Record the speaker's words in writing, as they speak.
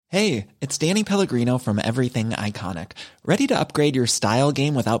Hey, it's Danny Pellegrino from Everything Iconic. Ready to upgrade your style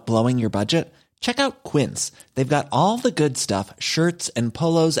game without blowing your budget? Check out Quince. They've got all the good stuff, shirts and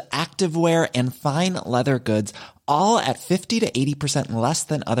polos, activewear, and fine leather goods, all at 50 to 80% less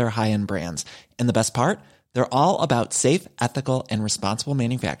than other high-end brands. And the best part? They're all about safe, ethical, and responsible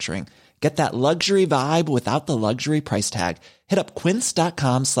manufacturing. Get that luxury vibe without the luxury price tag. Hit up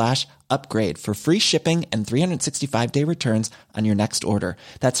quince.com/upgrade for free shipping and 365-day returns on your next order.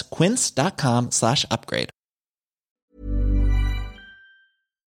 That's quince.com/upgrade.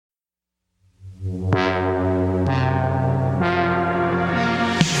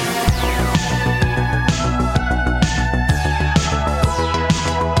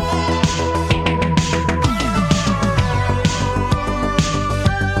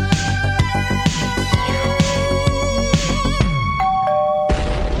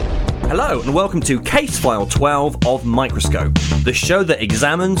 Hello and welcome to Case File 12 of Microscope, the show that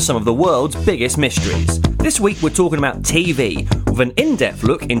examines some of the world's biggest mysteries. This week we're talking about TV, with an in-depth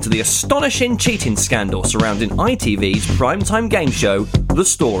look into the astonishing cheating scandal surrounding ITV's primetime game show, The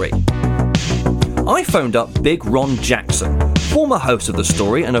Story. I phoned up Big Ron Jackson, former host of The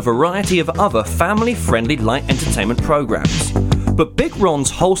Story and a variety of other family-friendly light entertainment programmes. But Big Ron's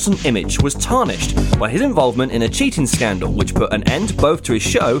wholesome image was tarnished by his involvement in a cheating scandal which put an end both to his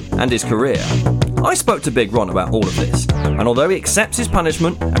show and his career. I spoke to Big Ron about all of this, and although he accepts his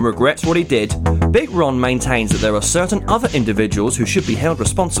punishment and regrets what he did, Big Ron maintains that there are certain other individuals who should be held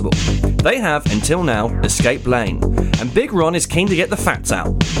responsible. They have, until now, escaped blame, and Big Ron is keen to get the facts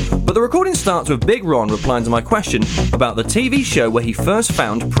out. But the recording starts with Big Ron replying to my question about the TV show where he first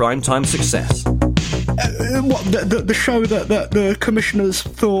found primetime success. The show that the commissioners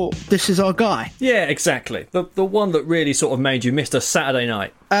thought, this is our guy? Yeah, exactly. The one that really sort of made you Mr. Saturday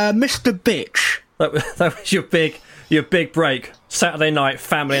Night. Mr. Bitch. That was your big break. Saturday night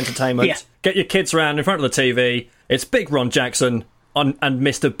family entertainment. Yeah. Get your kids around in front of the TV. It's Big Ron Jackson and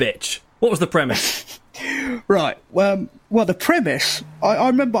Mr. Bitch. What was the premise? Right. Well, the premise, I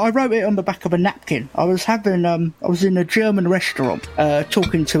remember I wrote it on the back of a napkin. I was in a German restaurant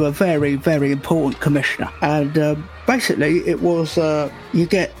talking to a very, very important commissioner. And basically it was, you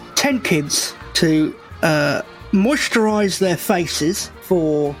get 10 kids to moisturise their faces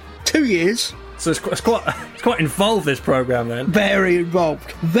for 2 years. So it's quite involved, this programme then. Very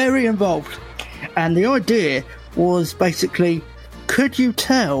involved. Very involved. And the idea was basically, could you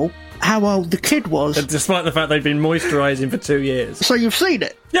tell how old the kid was? Despite the fact they'd been moisturising for 2 years. So you've seen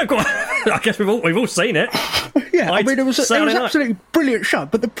it? Yeah, go on. I guess we've all seen it. Yeah, I mean, it was absolutely brilliant show.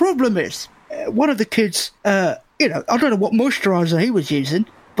 But the problem is, one of the kids, I don't know what moisturiser he was using,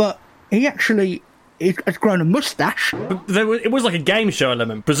 but he had grown a moustache. It was like a game show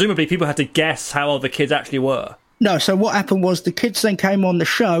element. Presumably people had to guess how old the kids actually were. No, so what happened was the kids then came on the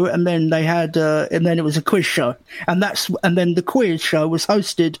show, and then they had, and then it was a quiz show, and then the quiz show was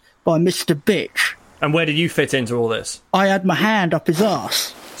hosted by Mr. Bitch. And where did you fit into all this? I had my hand up his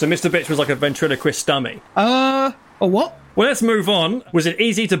arse. So Mr. Bitch was like a ventriloquist dummy. A what? Well, let's move on. Was it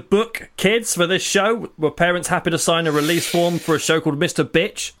easy to book kids for this show? Were parents happy to sign a release form for a show called Mr.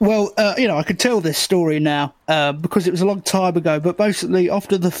 Bitch? Well, I could tell this story now because it was a long time ago. But basically,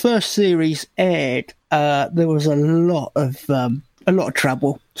 after the first series aired, there was a lot of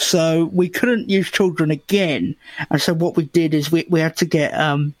trouble. So we couldn't use children again. And so what we did is we had to get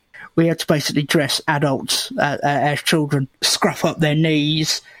we had to basically dress adults as children, scruff up their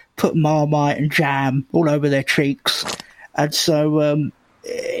knees, put Marmite and jam all over their cheeks. And so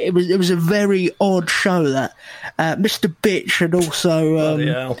it was a very odd show that Mr. Bitch had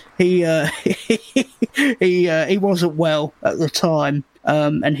also he wasn't well at the time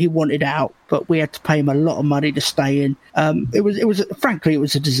and he wanted out, but we had to pay him a lot of money to stay in. It was frankly it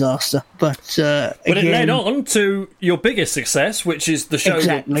was a disaster, but it led on to your biggest success, which is the show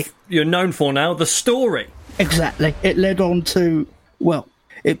that you're known for now, The Story. Exactly. It led on to, well,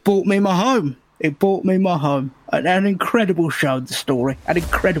 it bought me my home. An incredible show, The Story. An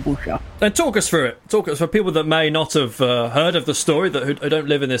incredible show. And talk us through it. Talk us for people that may not have heard of The Story, who don't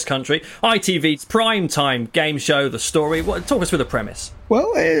live in this country. ITV's primetime game show, The Story. Talk us through the premise. Well,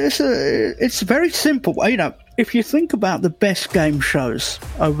 it's very simple. If you think about the best game shows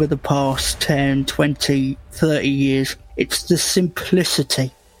over the past 10, 20, 30 years, it's the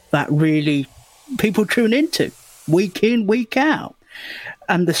simplicity that really people tune into week in, week out.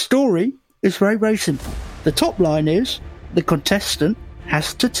 And The Story is very, very simple. The top line is the contestant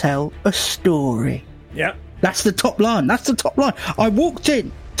has to tell a story. Yeah. That's the top line. I walked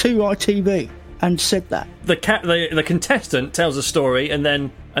in to ITV and said that. The contestant tells a story and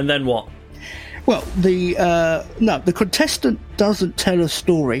then what? Well, the contestant doesn't tell a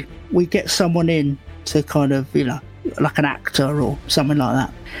story. We get someone in to kind of, like an actor or something like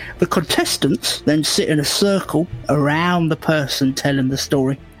that. The contestants then sit in a circle around the person telling the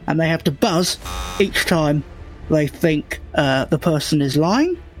story, and they have to buzz each time they think the person is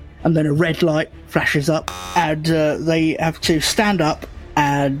lying, and then a red light flashes up, and they have to stand up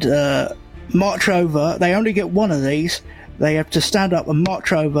and march over. They only get one of these. They have to stand up and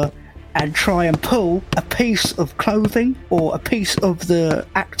march over and try and pull a piece of clothing or a piece of the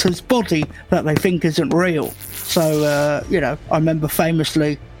actor's body that they think isn't real. So, I remember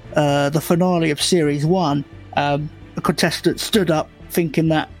famously the finale of Series 1, a contestant stood up thinking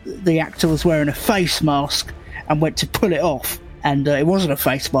that the actor was wearing a face mask and went to pull it off. And it wasn't a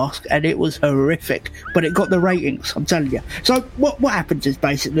face mask, and it was horrific. But it got the ratings, I'm telling you. So what happens is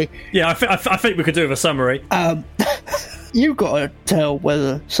basically... Yeah, I think we could do with a summary. You've got to tell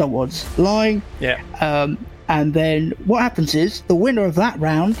whether someone's lying. Yeah. And then what happens is the winner of that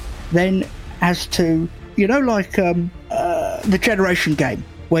round then has to, the generation game,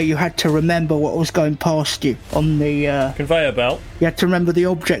 where you had to remember what was going past you on the... conveyor belt. You had to remember the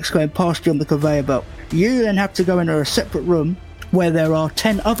objects going past you on the conveyor belt. You then have to go into a separate room where there are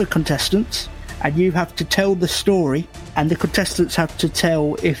 10 other contestants, and you have to tell the story, and the contestants have to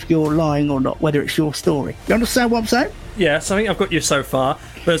tell if you're lying or not, whether it's your story. You understand what I'm saying? Yes, I think I've got you so far.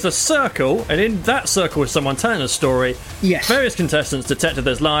 There's a circle, and in that circle is someone telling a story. Yes. Various contestants detect if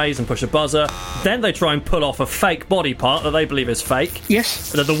there's lies and push a buzzer. Then they try and pull off a fake body part that they believe is fake.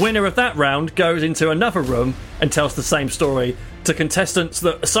 Yes. And then the winner of that round goes into another room and tells the same story to contestants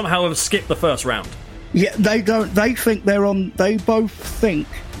that somehow have skipped the first round. Yeah, they don't. They think they both think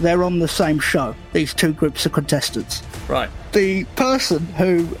they're on the same show. These two groups of contestants. Right. The person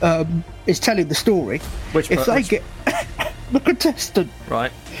who is telling the story, the contestant.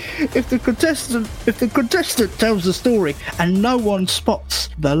 Right. If the contestant tells the story and no one spots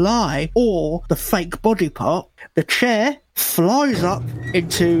the lie or the fake body part, the chair flies up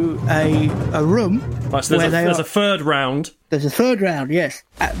into a room. Right, so there's a third round. There's a third round, yes.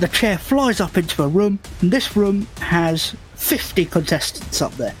 The chair flies up into a room, and this room has 50 contestants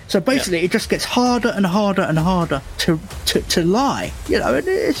up there. So basically, It just gets harder and harder and harder to lie.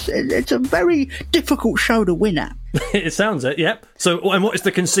 It's a very difficult show to win at. It sounds it, yep. So, and what is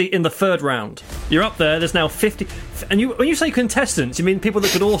the conceit in the third round? You're up there. There's now 50, and when you say contestants, you mean people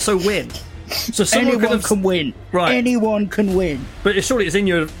that could also win. So anyone can win. Right. Anyone can win. But surely it's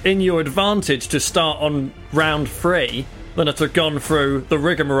in your advantage to start on round 3 than to have gone through the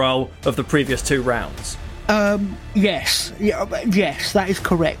rigmarole of the previous 2 rounds. Yes, that is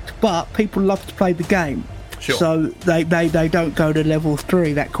correct. But people love to play the game, sure. So they don't go to level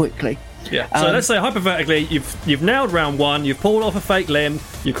 3 that quickly. Yeah. So let's say hypothetically, you've nailed round 1, you've pulled off a fake limb,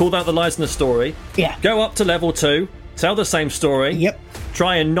 you called out the lies in the story. Yeah. Go up to level 2, tell the same story. Yep.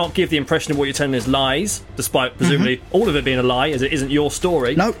 Try and not give the impression of what you're telling is lies, despite presumably all of it being a lie, as it isn't your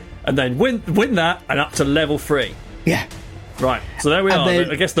story. Nope. And then win that, and up to level 3. Yeah. Right, so there we are.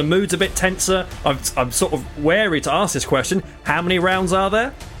 Then, I guess the mood's a bit tenser. I'm sort of wary to ask this question. How many rounds are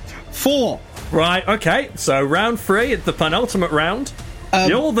there? 4. Right, okay. So round 3, the penultimate round.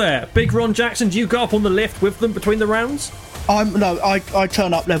 You're there. Big Ron Jackson, do you go up on the lift with them between the rounds? I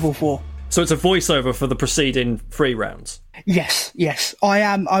turn up level 4. So it's a voiceover for the preceding 3 rounds? Yes. I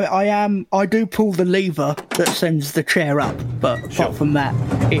am. I do pull the lever that sends the chair up, but apart from that,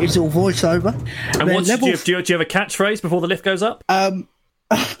 it is all voiceover. And do you have a catchphrase before the lift goes up? Up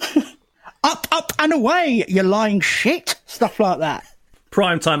and away, you lying shit. Stuff like that.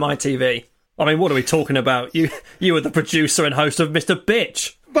 Primetime ITV. I mean, what are we talking about? You are the producer and host of Mr.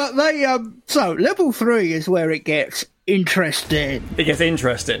 Bitch. But so level 3 is where it gets interesting. It gets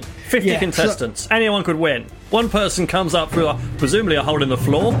interesting. 50 contestants. Anyone could win. One person comes up through presumably a hole in the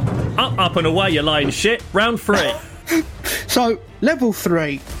floor. Up and away, you lying shit. Round 3. So, level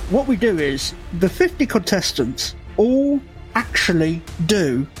 3, what we do is the 50 contestants all actually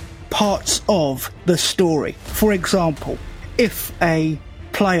do parts of the story. For example, if a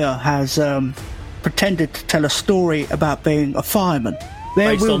player has pretended to tell a story about being a fireman,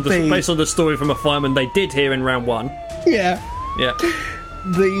 based on the story from a fireman they did hear in round 1. Yeah.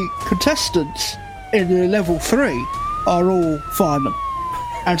 The contestants in the level 3 are all firemen.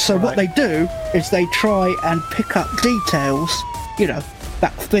 And so what they do is they try and pick up details,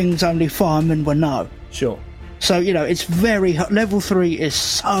 that things only firemen will know. Sure. So, it's very... Level 3 is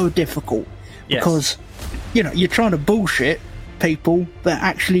so difficult. Yes. Because, you're trying to bullshit people that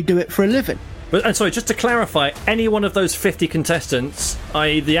actually do it for a living. And sorry, just to clarify, any one of those 50 contestants,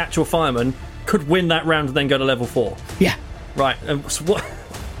 i.e. the actual fireman, could win that round and then go to level 4? Yeah. Right. So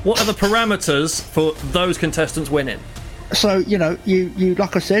What are the parameters for those contestants winning? So, you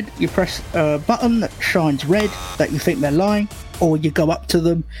like I said, you press a button that shines red that you think they're lying, or you go up to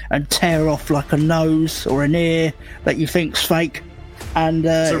them and tear off like a nose or an ear that you think's fake. And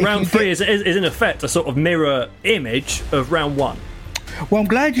so round 3 is in effect a sort of mirror image of round 1. Well, I'm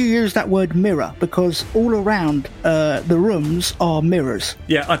glad you used that word mirror, because all around the rooms are mirrors.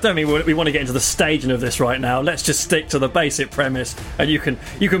 Yeah, I don't mean we want to get into the staging of this right now. Let's just stick to the basic premise, and you can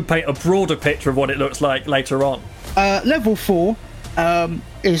paint a broader picture of what it looks like later on. Level 4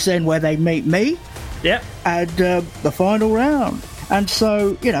 is then where they meet me. Yep. And the final round. And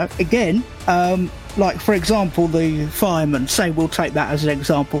so, again, like, for example, the fireman, say we'll take that as an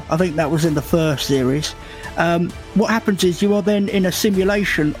example. I think that was in the first series. What happens is you are then in a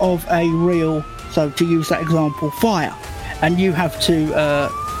simulation of a real, so to use that example, fire. And you have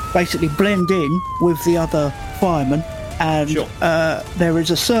to basically blend in with the other firemen. And sure. There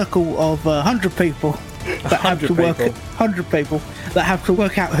is a circle of 100 people that have to work. 100 people that have to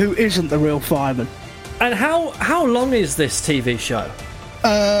work out who isn't the real fireman. And how long is this TV show?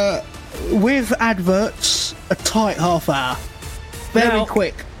 With adverts, a tight half hour.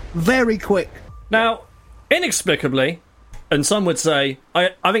 Very quick. Now, inexplicably, and some would say,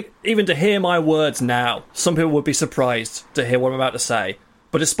 I think even to hear my words now, some people would be surprised to hear what I'm about to say.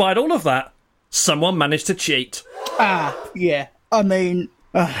 But despite all of that, someone managed to cheat. Yeah. I mean,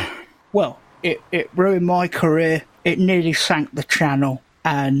 well, it ruined my career. It nearly sank the channel.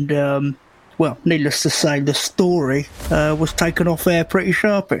 And, well, needless to say, the story was taken off air pretty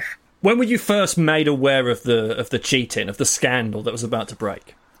sharpish. When were you first made aware of the cheating, of the scandal that was about to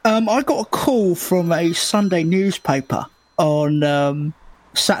break? I got a call from a Sunday newspaper on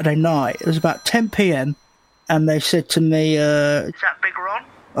Saturday night. It was about 10 p.m. and they said to me, "Is that Big Ron?"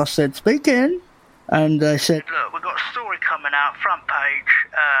 I said, "Speaking." And they said, "Look, we've got a story coming out, front page.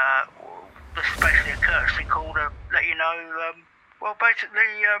 This is basically a courtesy call to let you know, well, basically,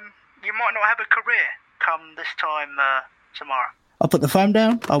 you might not have a career come this time tomorrow." I put the phone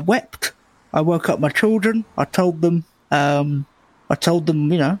down. I wept. I woke up my children. I told them, that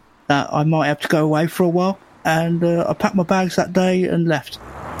I might have to go away for a while. And I packed my bags that day and left.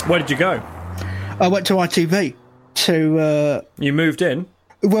 Where did you go? I went to ITV to... You moved in?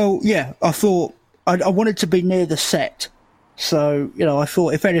 Well, yeah. I thought... I wanted to be near the set. So, I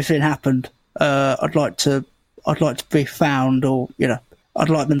thought if anything happened, I'd like to be found, or, I'd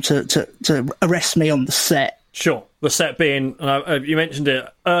like them to arrest me on the set. Sure. The set being, you mentioned it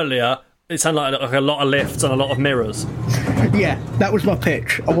earlier, it sounded like a lot of lifts and a lot of mirrors. Yeah, that was my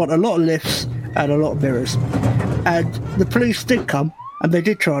pitch. I want a lot of lifts and a lot of mirrors. And the police did come, and they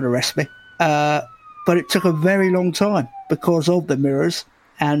did try and arrest me. But it took a very long time because of the mirrors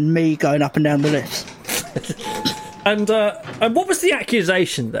and me going up and down the lifts. And what was the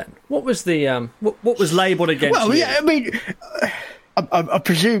accusation then? What was the what was labelled against you? Well, yeah, I mean... I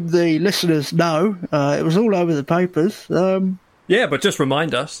presume the listeners know. It was all over the papers. Yeah, but just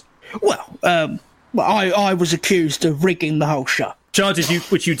remind us. Well, I was accused of rigging the whole show. Charges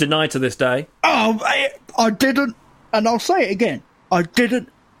which you deny to this day. Oh, I didn't, and I'll say it again. I didn't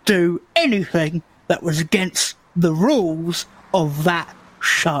do anything that was against the rules of that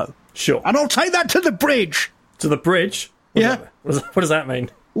show. Sure. And I'll take that to the bridge. To the bridge? Yeah. What does that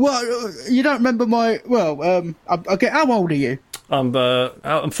mean? Well, you don't remember my... Well, how old are you? I'm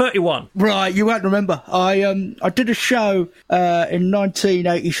 31. Right, you won't remember. I did a show in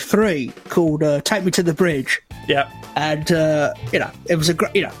 1983 called Take Me to the Bridge. Yeah. And, it was a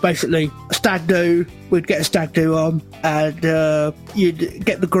great, basically a stag do. We'd get a stag do on, and you'd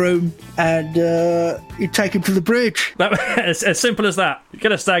get the groom, and you'd take him to the bridge. As simple as that. You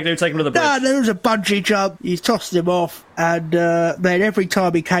get a stag do, take him to the bridge. No, there was a bungee jump. You tossed him off, and then every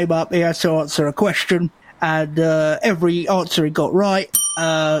time he came up, he had to answer a question. And every answer he got right,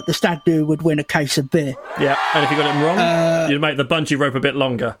 the stag do would win a case of beer. Yeah, and if you got it wrong, you'd make the bungee rope a bit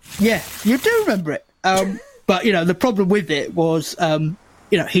longer. Yeah, you do remember it. But, the problem with it was,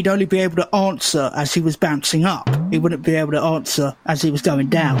 he'd only be able to answer as he was bouncing up. He wouldn't be able to answer as he was going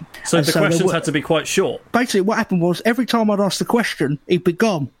down. So the questions had to be quite short. Basically, what happened was, every time I'd ask the question, he'd be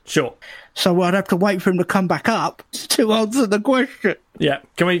gone. Sure. So I'd have to wait for him to come back up to answer the question. Yeah.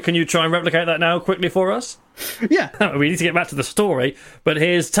 Can you try and replicate that now quickly for us? Yeah. We need to get back to the story, but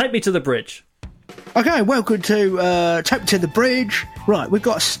here's Take Me to the Bridge. Okay, welcome to Take Me to the Bridge. Right, we've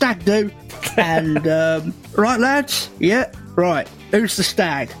got a stag do. And, right, lads? Yeah, right. Who's the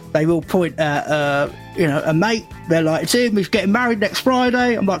stag? They all point at, a mate. They're like, it's him, he's getting married next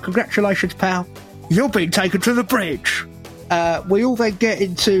Friday. I'm like, congratulations, pal. You're being taken to the bridge. We all then get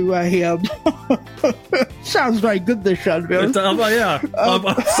into a... sounds very good, this show, to be honest. I'm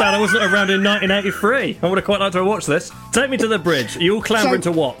sad I wasn't around in 1983. I would have quite liked to have watched this. Take me to the bridge. Are you all clambering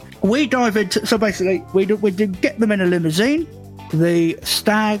to what? We dive into... So basically, we do get them in a limousine. The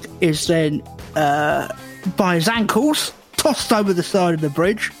stag is then, by his ankles, tossed over the side of the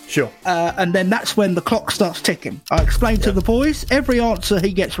bridge. Sure. And then that's when the clock starts ticking. I explained to the boys, every answer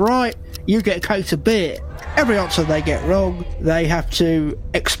he gets right, you get a case of beer. Every answer they get wrong, they have to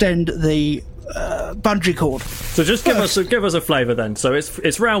extend the bungee cord. So just give us a flavour then. So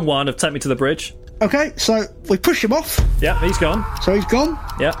it's round one of Take Me to the Bridge. Okay, so we push him off. Yeah, he's gone. So he's gone.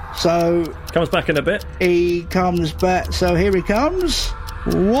 Yeah. So comes back in a bit. He comes back. So here he comes.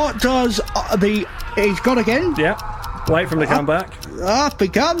 What does he's gone again? Yeah. Wait for him to come back. Up he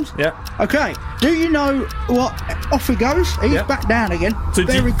comes. Yeah. Okay. Do you know what? Off he goes. He's back down again. So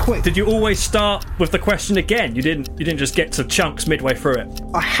very quick. Did you always start with the question again? You didn't just get to chunks midway through it.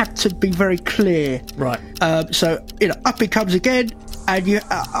 I had to be very clear. Right. So up he comes again, and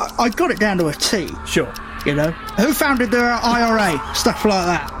I got it down to a T. Sure. Who founded the IRA? Stuff like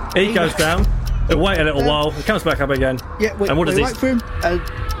that. He goes down. Wait a little while. He comes back up again. Yeah. And what does he? Wait for him.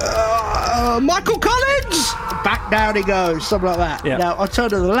 Michael Collins. Back down he goes. Something like that. Yeah. Now I turn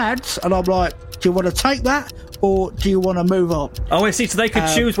to the lads and I'm like, do you want to take that or do you want to move on? Oh, I see. So they could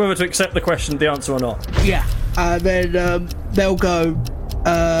choose whether to accept the answer or not. Yeah. And then they'll go.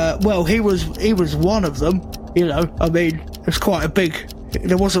 Well, he was one of them. I mean, it's quite a big.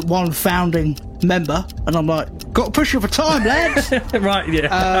 There wasn't one founding member, and I'm like, got to push you for time, lads. Right,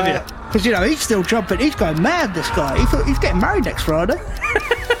 yeah. Because he's still jumping. He's going mad. This guy. He's getting married next Friday.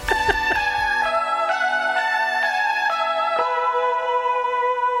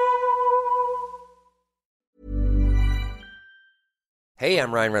 Hey,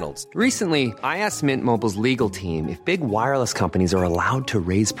 I'm Ryan Reynolds. Recently, I asked Mint Mobile's legal team if big wireless companies are allowed to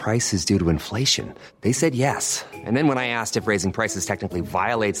raise prices due to inflation. They said yes. And then when I asked if raising prices technically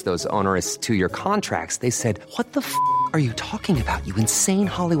violates those onerous 2-year contracts, they said, what the f*** are you talking about, you insane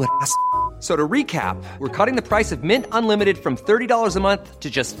Hollywood ass f- So to recap, we're cutting the price of Mint Unlimited from $30 a month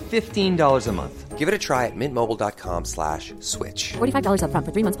to just $15 a month. Give it a try at mintmobile.com/switch. $45 up front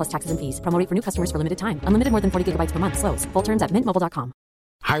for 3 months plus taxes and fees. Promo rate for new customers for limited time. Unlimited more than 40 gigabytes per month. Slows full terms at mintmobile.com.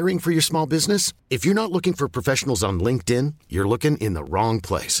 Hiring for your small business? If you're not looking for professionals on LinkedIn, you're looking in the wrong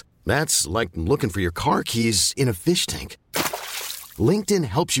place. That's like looking for your car keys in a fish tank. LinkedIn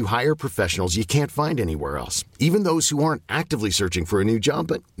helps you hire professionals you can't find anywhere else, even those who aren't actively searching for a new job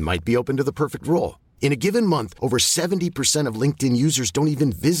but might be open to the perfect role. In a given month, over 70% of LinkedIn users don't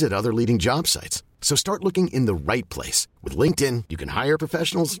even visit other leading job sites. So start looking in the right place. With LinkedIn, you can hire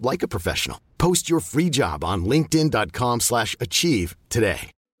professionals like a professional. Post your free job on linkedin.com/achieve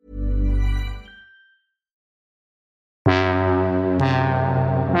today.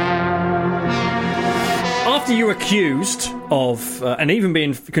 After you were accused of, and even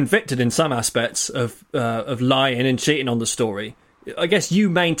being convicted in some aspects of lying and cheating on the story, I guess you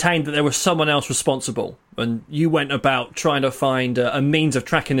maintained that there was someone else responsible, and you went about trying to find a means of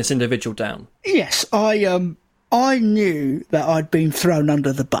tracking this individual down. Yes, I knew that I'd been thrown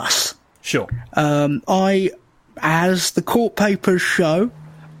under the bus. Sure. As the court papers show,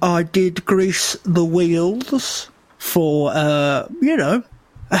 I did grease the wheels for,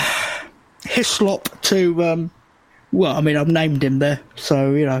 Hislop to, I've named him there,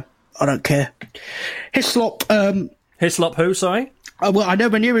 so, I don't care. Hislop, Hislop who, sorry? I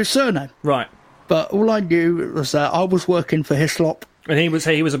never knew his surname. Right. But all I knew was that I was working for Hislop. And he was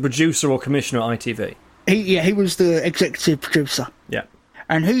a producer or commissioner at ITV? He was the executive producer. Yeah.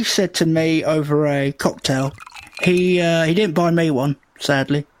 And he said to me over a cocktail, he didn't buy me one,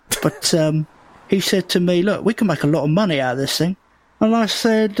 sadly, but he said to me, look, we can make a lot of money out of this thing. And I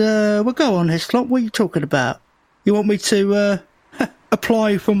said, well, go on, Hislop, what are you talking about? You want me to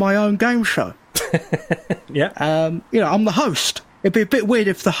apply for my own game show? Yeah. I'm the host. It'd be a bit weird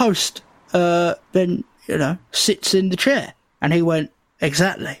if the host then, sits in the chair. And he went,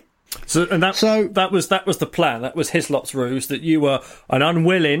 exactly. That was the plan. That was Hislop's ruse, that you were an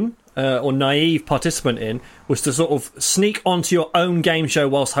unwilling or naive participant in, was to sort of sneak onto your own game show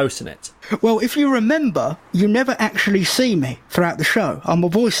whilst hosting it. Well, if you remember, you never actually see me throughout the show. I'm a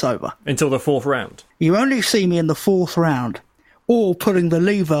voiceover. Until the fourth round. You only see me in the fourth round, or pulling the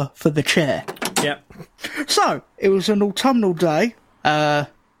lever for the chair. Yep. So, it was an autumnal day,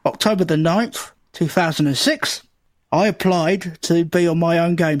 October the 9th, 2006. I applied to be on my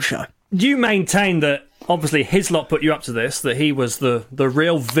own game show. You maintain that, obviously, Hislop put you up to this, that he was the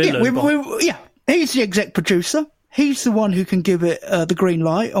real villain. Yeah, he's the exec producer. He's the one who can give it the green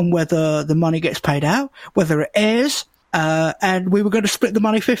light on whether the money gets paid out, whether it airs, and we were going to split the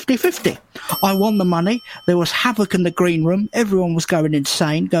money 50-50. I won the money. There was havoc in the green room. Everyone was going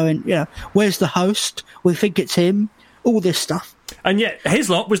insane, going, where's the host? We think it's him. All this stuff. And yet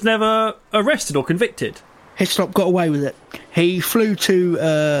Hislop was never arrested or convicted. Hislop got away with it. He flew to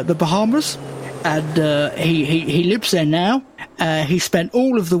the Bahamas, and he lives there now. He spent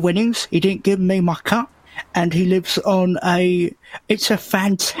all of the winnings. He didn't give me my cut. And he lives on it's a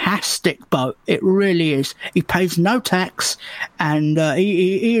fantastic boat. It really is. He pays no tax, and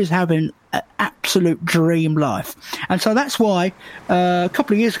he is having an absolute dream life. And so that's why a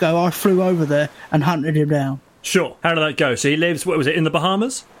couple of years ago I flew over there and hunted him down. Sure. How did that go? So he lives, what was it, in the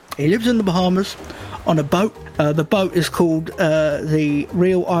Bahamas? He lives in the Bahamas on a boat. The boat is called the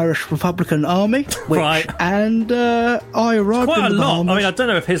Real Irish Republican Army. Right. And I arrived quite in the a lot. Bahamas. I mean, I don't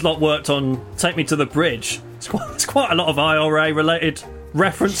know if Hislop worked on Take Me to the Bridge. It's quite a lot of IRA-related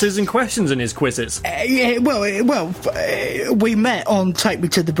references and questions in his quizzes. We met on Take Me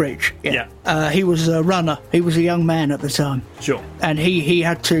to the Bridge. Yeah. He was a runner. He was a young man at the time. Sure. And he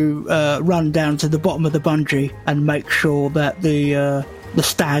had to run down to the bottom of the bungee and make sure that the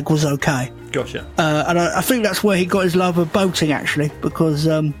stag was okay. Gotcha. And I think that's where he got his love of boating, actually, because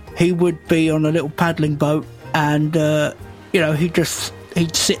he would be on a little paddling boat, and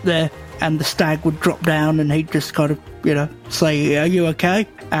he'd sit there, and the stag would drop down, and he'd just kind of say, "Are you okay?"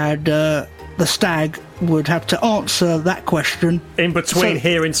 And the stag would have to answer that question in between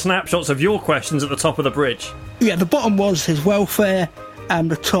hearing snapshots of your questions at the top of the bridge. Yeah, the bottom was his welfare, and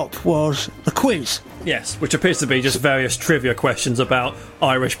the top was the quiz. Yes, which appears to be just various trivia questions about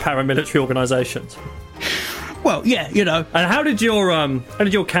Irish paramilitary organisations. Well, yeah, And how did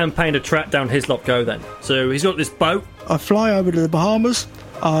your campaign to track down Hislop go then? So he's got this boat. I fly over to the Bahamas.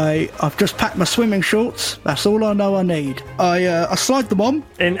 I've just packed my swimming shorts. That's all I know I need. I slide them on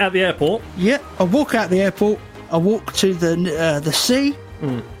At the airport. Yeah, I walk out the airport. I walk to the sea,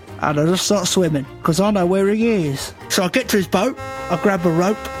 and I just start swimming because I know where he is. So I get to his boat. I grab a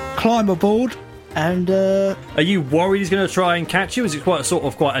rope, climb aboard. And are you worried he's going to try and catch you? Is it quite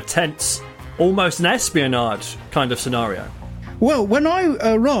a tense, almost an espionage kind of scenario? Well, when I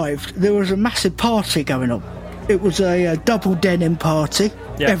arrived, there was a massive party going on. It was a double denim party.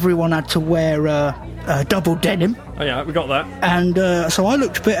 Yeah. Everyone had to wear double denim. Oh yeah, we got that. And so I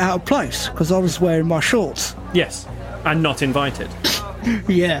looked a bit out of place because I was wearing my shorts. Yes, and not invited.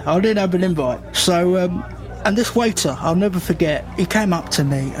 Yeah, I didn't have an invite. So, and this waiter, I'll never forget, he came up to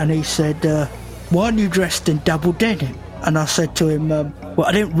me and he said, "Why aren't you dressed in double denim?" And I said to him, well,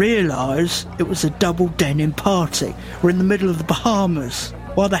 I didn't realise it was a double denim party. We're in the middle of the Bahamas.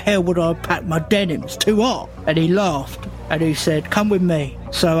 Why the hell would I pack my denim? It's too hot. And he laughed and he said, "Come with me."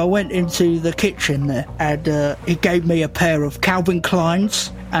 So I went into the kitchen there, and he gave me a pair of Calvin Kleins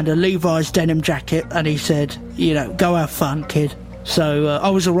and a Levi's denim jacket, and he said, "Go have fun, kid." So I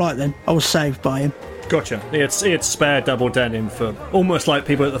was all right then. I was saved by him. Gotcha. He had spare double denim for almost like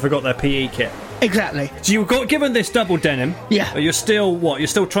people that forgot their PE kit. Exactly. So you got given this double denim. Yeah. You're still You're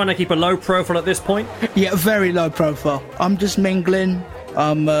still trying to keep a low profile at this point? Yeah, very low profile. I'm just mingling.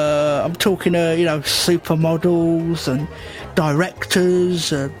 I'm talking to supermodels and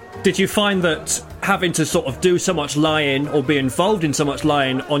directors. Did you find that having to sort of do so much lying or be involved in so much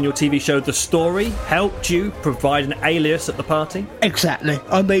lying on your TV show The Story helped you provide an alias at the party? Exactly.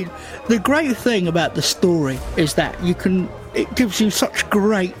 I mean, the great thing about The Story is that it gives you such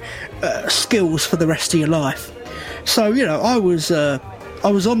great skills for the rest of your life. So, I was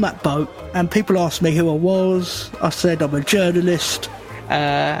on that boat and people asked me who I was. I said I'm a journalist.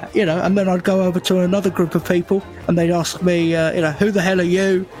 And then I'd go over to another group of people and they'd ask me, who the hell are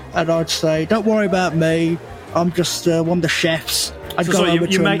you? And I'd say, don't worry about me. I'm just one of the chefs.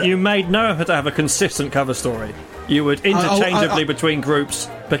 You made no effort to have a consistent cover story. You would interchangeably between groups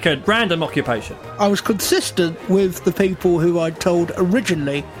pick a random occupation. I was consistent with the people who I'd told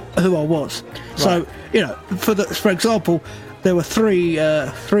originally who I was. Right. So, for example, there were three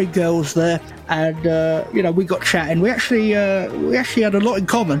girls there, and we got chatting. We actually had a lot in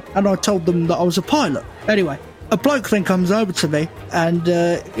common, and I told them that I was a pilot. Anyway, a bloke then comes over to me, and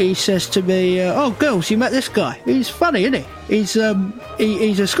he says to me, "Oh, girls, you met this guy? He's funny, isn't he? He's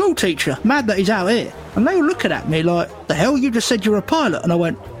a school teacher. Mad that he's out here." And they were looking at me like, "The hell? You just said you're a pilot." And I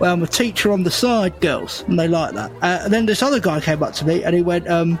went, "Well, I'm a teacher on the side, girls." And they like that. And then this other guy came up to me and he went,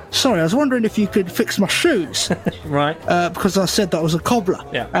 "Sorry, I was wondering if you could fix my shoes." Right. Because I said that I was a cobbler.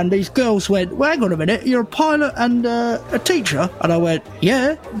 Yeah. And these girls went, "Well, hang on a minute, you're a pilot and a teacher?" And I went,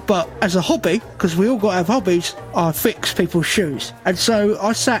 "Yeah, but as a hobby, because we all got to have hobbies, I fix people's shoes." And so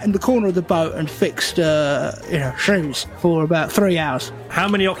I sat in the corner of the boat and fixed, shoes for for about 3 hours. How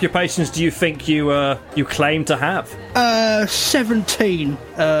many occupations do you think you claim to have? 17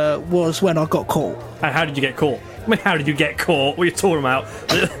 was when I got caught. And how did you get caught? I mean, how did you get caught? What are you talking about?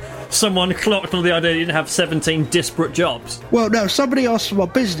 Someone clocked on the idea that you didn't have 17 disparate jobs. Well, no, somebody asked for my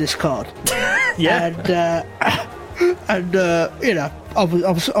business card. Yeah. And you know, I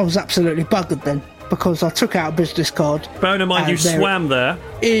was absolutely buggered then, because I took out a business card. Bearing in mind you swam there.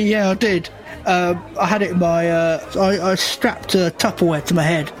 Yeah, I did. I had it in my... I strapped a Tupperware to my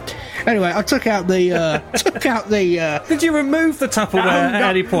head. Anyway, I took out the... Did you remove the Tupperware at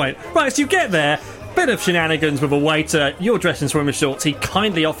any point? Right, so you get there, bit of shenanigans with a waiter, you're dressed in swimming shorts, he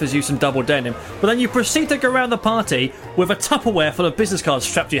kindly offers you some double denim, but then you proceed to go around the party with a Tupperware full of business cards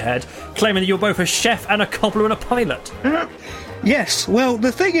strapped to your head, claiming that you're both a chef and a cobbler and a pilot. Yes, well,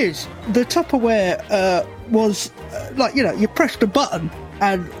 the thing is, the Tupperware was, like, you know, you pressed a button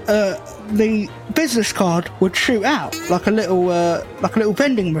and the business card would shoot out like a little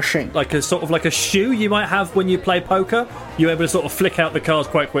vending machine. Like a sort of like a shoe you might have when you play poker? You're able to sort of flick out the cards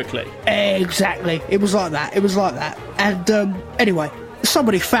quite quickly. Exactly. It was like that. And anyway,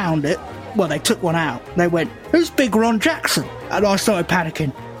 somebody found it. Well, they took one out. They went, "Who's Big Ron Jackson?" And I started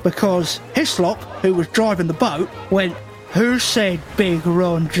panicking because Hislop, who was driving the boat, went, "Who said Big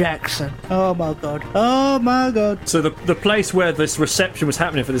Ron Jackson?" Oh my god. So the place where this reception was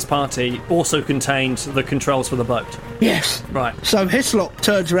happening for this party also contained the controls for the boat? Yes. Right. So Hislop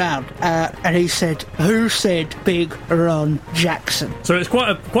turns around and he said, "Who said Big Ron Jackson?" So it's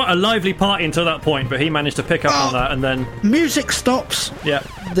quite a lively party until that point, but he managed to pick up on that, and then... Music stops. Yeah.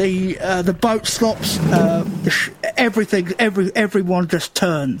 The boat stops. Everyone just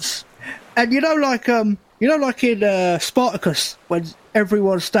turns. And you know, like in Spartacus, when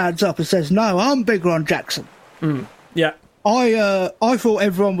everyone stands up and says, "No, I'm Big Ron Jackson." Yeah. I thought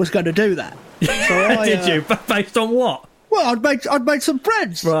everyone was going to do that. So Did you? Based on what? Well, I'd made some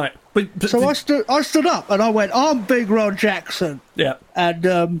friends. Right. But So I stood up and I went, "I'm Big Ron Jackson." Yeah.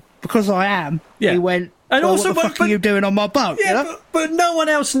 And because I am, Yeah. he went, And "Well, also, what the fuck are you doing on my boat?" Yeah, you know? but no one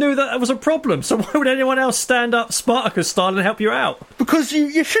else knew that was a problem, so why would anyone else stand up Spartacus style and help you out? Because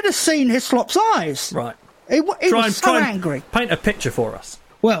you should have seen Hislop's eyes. Right. He was so angry. Paint a picture for us.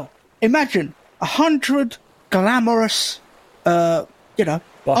 Well, imagine 100 glamorous,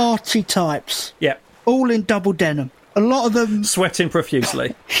 arty types. Yeah. All in double denim. A lot of them... Sweating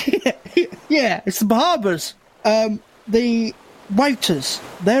profusely. Yeah, it's the Bahamas. The waiters,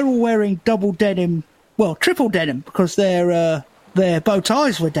 they're all wearing double denim, well, triple denim, because their bow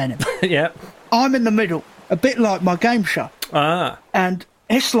ties were denim. Yeah. I'm in the middle, a bit like my game show. Ah. And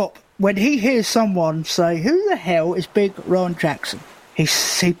Hislop, when he hears someone say, "Who the hell is Big Ron Jackson?" He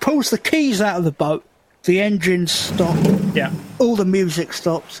pulls the keys out of the boat, the engines stop, Yeah. all the music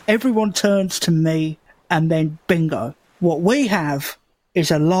stops, everyone turns to me, and then bingo. What we have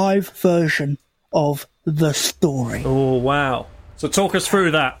is a live version of the story. Oh, wow. So talk us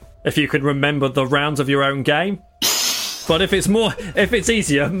through that, if you can remember the rounds of your own game. But if it's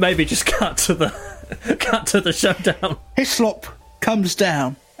easier, maybe just cut to the showdown. Hislop comes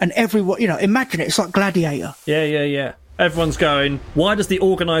down, and everyone, imagine it, it's like Gladiator. Yeah. Everyone's going, why does the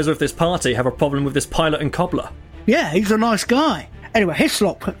organiser of this party have a problem with this pilot and cobbler? Yeah, he's a nice guy. Anyway,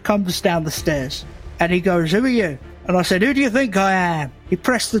 Hislop comes down the stairs, and he goes, "Who are you?" And I said, "Who do you think I am?" He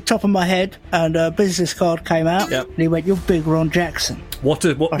pressed the top of my head, and a business card came out. Yep. And he went, "You're Big Ron Jackson." What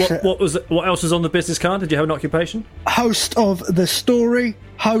else was on the business card? Did you have an occupation? Host of The Story,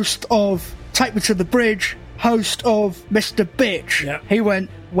 host of Take Me to the Bridge, host of Mr. Bitch. Yep. He went,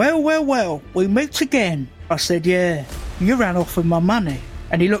 well, we meet again." I said, "Yeah, you ran off with my money."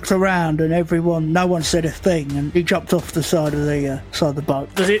 And he looked around, and no one said a thing, and he jumped off the side of the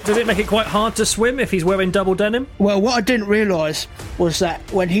boat. Does it make it quite hard to swim if he's wearing double denim? Well, what I didn't realise was that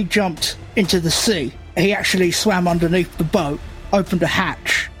when he jumped into the sea, he actually swam underneath the boat, opened a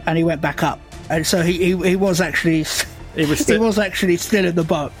hatch, and he went back up. And so he was actually he was actually still in the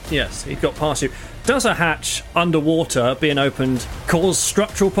boat. Yes, he got past you. Does a hatch underwater being opened cause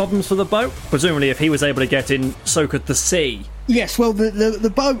structural problems for the boat? Presumably, if he was able to get in, so could the sea. Yes, well,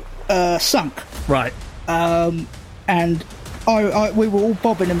 the boat sunk. Right. And we were all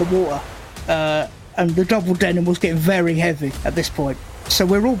bobbing in the water, and the double denim was getting very heavy at this point. So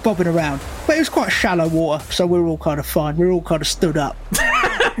we're all bobbing around. But it was quite shallow water, so we were all kind of fine. We were all kind of stood up.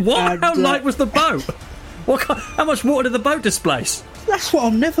 What? And, how light was the boat? How much water did the boat displace? That's what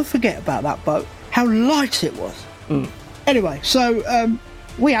I'll never forget about that boat. How light it was. Anyway, so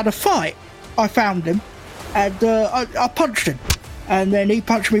we had a fight. I found him, and I punched him, and then he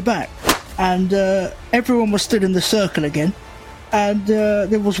punched me back, and everyone was stood in the circle again, and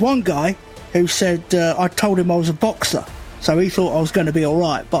there was one guy who said I told him I was a boxer, so he thought I was going to be all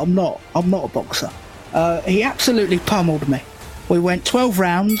right, but I'm not. I'm not a boxer. He absolutely pummeled me. We went 12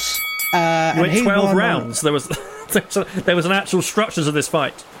 rounds. You went 12 rounds? There was an actual structure to this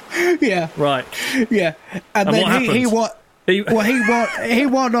fight. Yeah. Right. Yeah. And what then happened? he won. He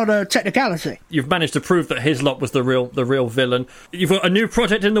won on a technicality. You've managed to prove that Hislop was the real villain. You've got a new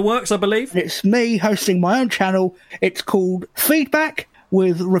project in the works, I believe? It's me hosting my own channel. It's called Feedback,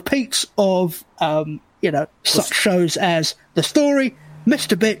 with repeats of, such shows as The Story,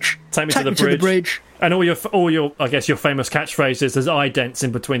 Mr. Bitch, Take Me to the Bridge. And all your I guess your famous catchphrases, there's idents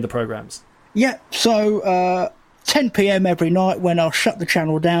in between the programmes. Yeah, so 10 p.m. every night when I'll shut the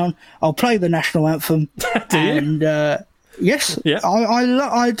channel down, I'll play the national anthem. Do you? Yes, yeah.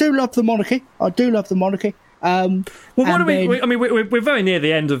 I do love the monarchy. We're very near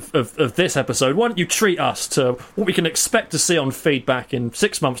the end of this episode. Why don't you treat us to what we can expect to see on Feedback in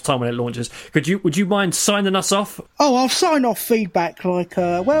 6 months' time when it launches? Would you mind signing us off? Oh, I'll sign off Feedback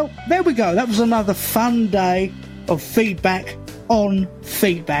well, there we go. That was another fun day of Feedback on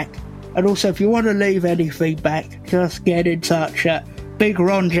Feedback. And also, if you want to leave any feedback, just get in touch at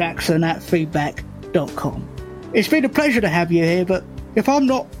bigronjackson@feedback.com. It's been a pleasure to have you here, but if I'm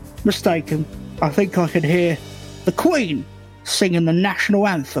not mistaken, I think I can hear the Queen singing the national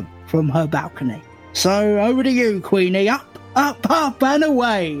anthem from her balcony. So over to you, Queenie. Up, up, up and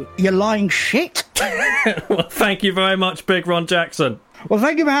away, you lying shit. Well, thank you very much, Big Ron Jackson. Well,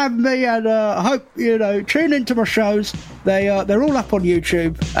 thank you for having me, and I hope, tune into my shows. They're all up on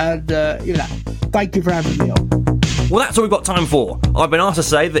YouTube, and, thank you for having me on. Well, that's all we've got time for. I've been asked to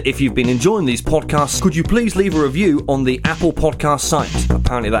say that if you've been enjoying these podcasts, could you please leave a review on the Apple Podcast site?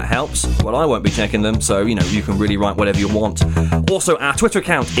 Apparently that helps. Well, I won't be checking them, so, you can really write whatever you want. Also, our Twitter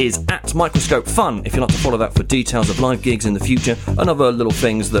account is @MicroscopeFun, if you'd like to follow that for details of live gigs in the future and other little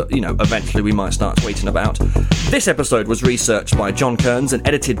things that, eventually we might start tweeting about. This episode was researched by John Kearns and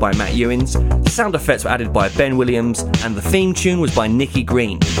edited by Matt Ewins. Sound effects were added by Ben Williams, and the theme tune was by Nikki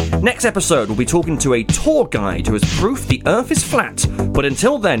Green. Next episode, we'll be talking to a tour guide who has proof the Earth is flat. But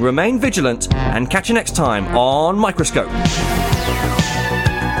until then, remain vigilant and catch you next time on Microscope.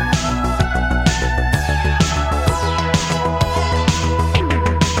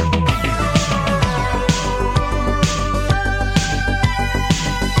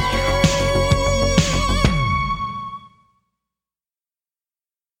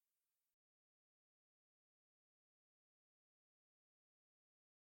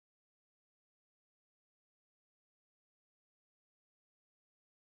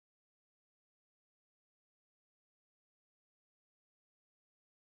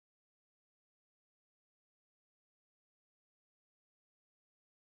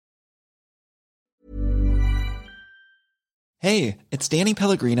 Hey, it's Danny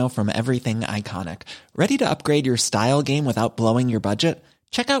Pellegrino from Everything Iconic. Ready to upgrade your style game without blowing your budget?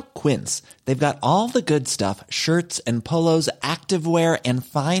 Check out Quince. They've got all the good stuff, shirts and polos, activewear, and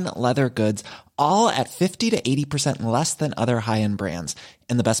fine leather goods, all at 50 to 80% less than other high-end brands.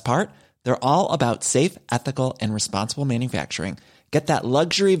 And the best part? They're all about safe, ethical, and responsible manufacturing. Get that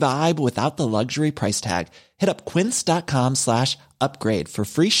luxury vibe without the luxury price tag. Hit up quince.com/upgrade for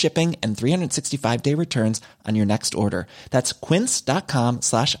free shipping and 365-day returns on your next order. That's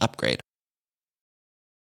quince.com/upgrade.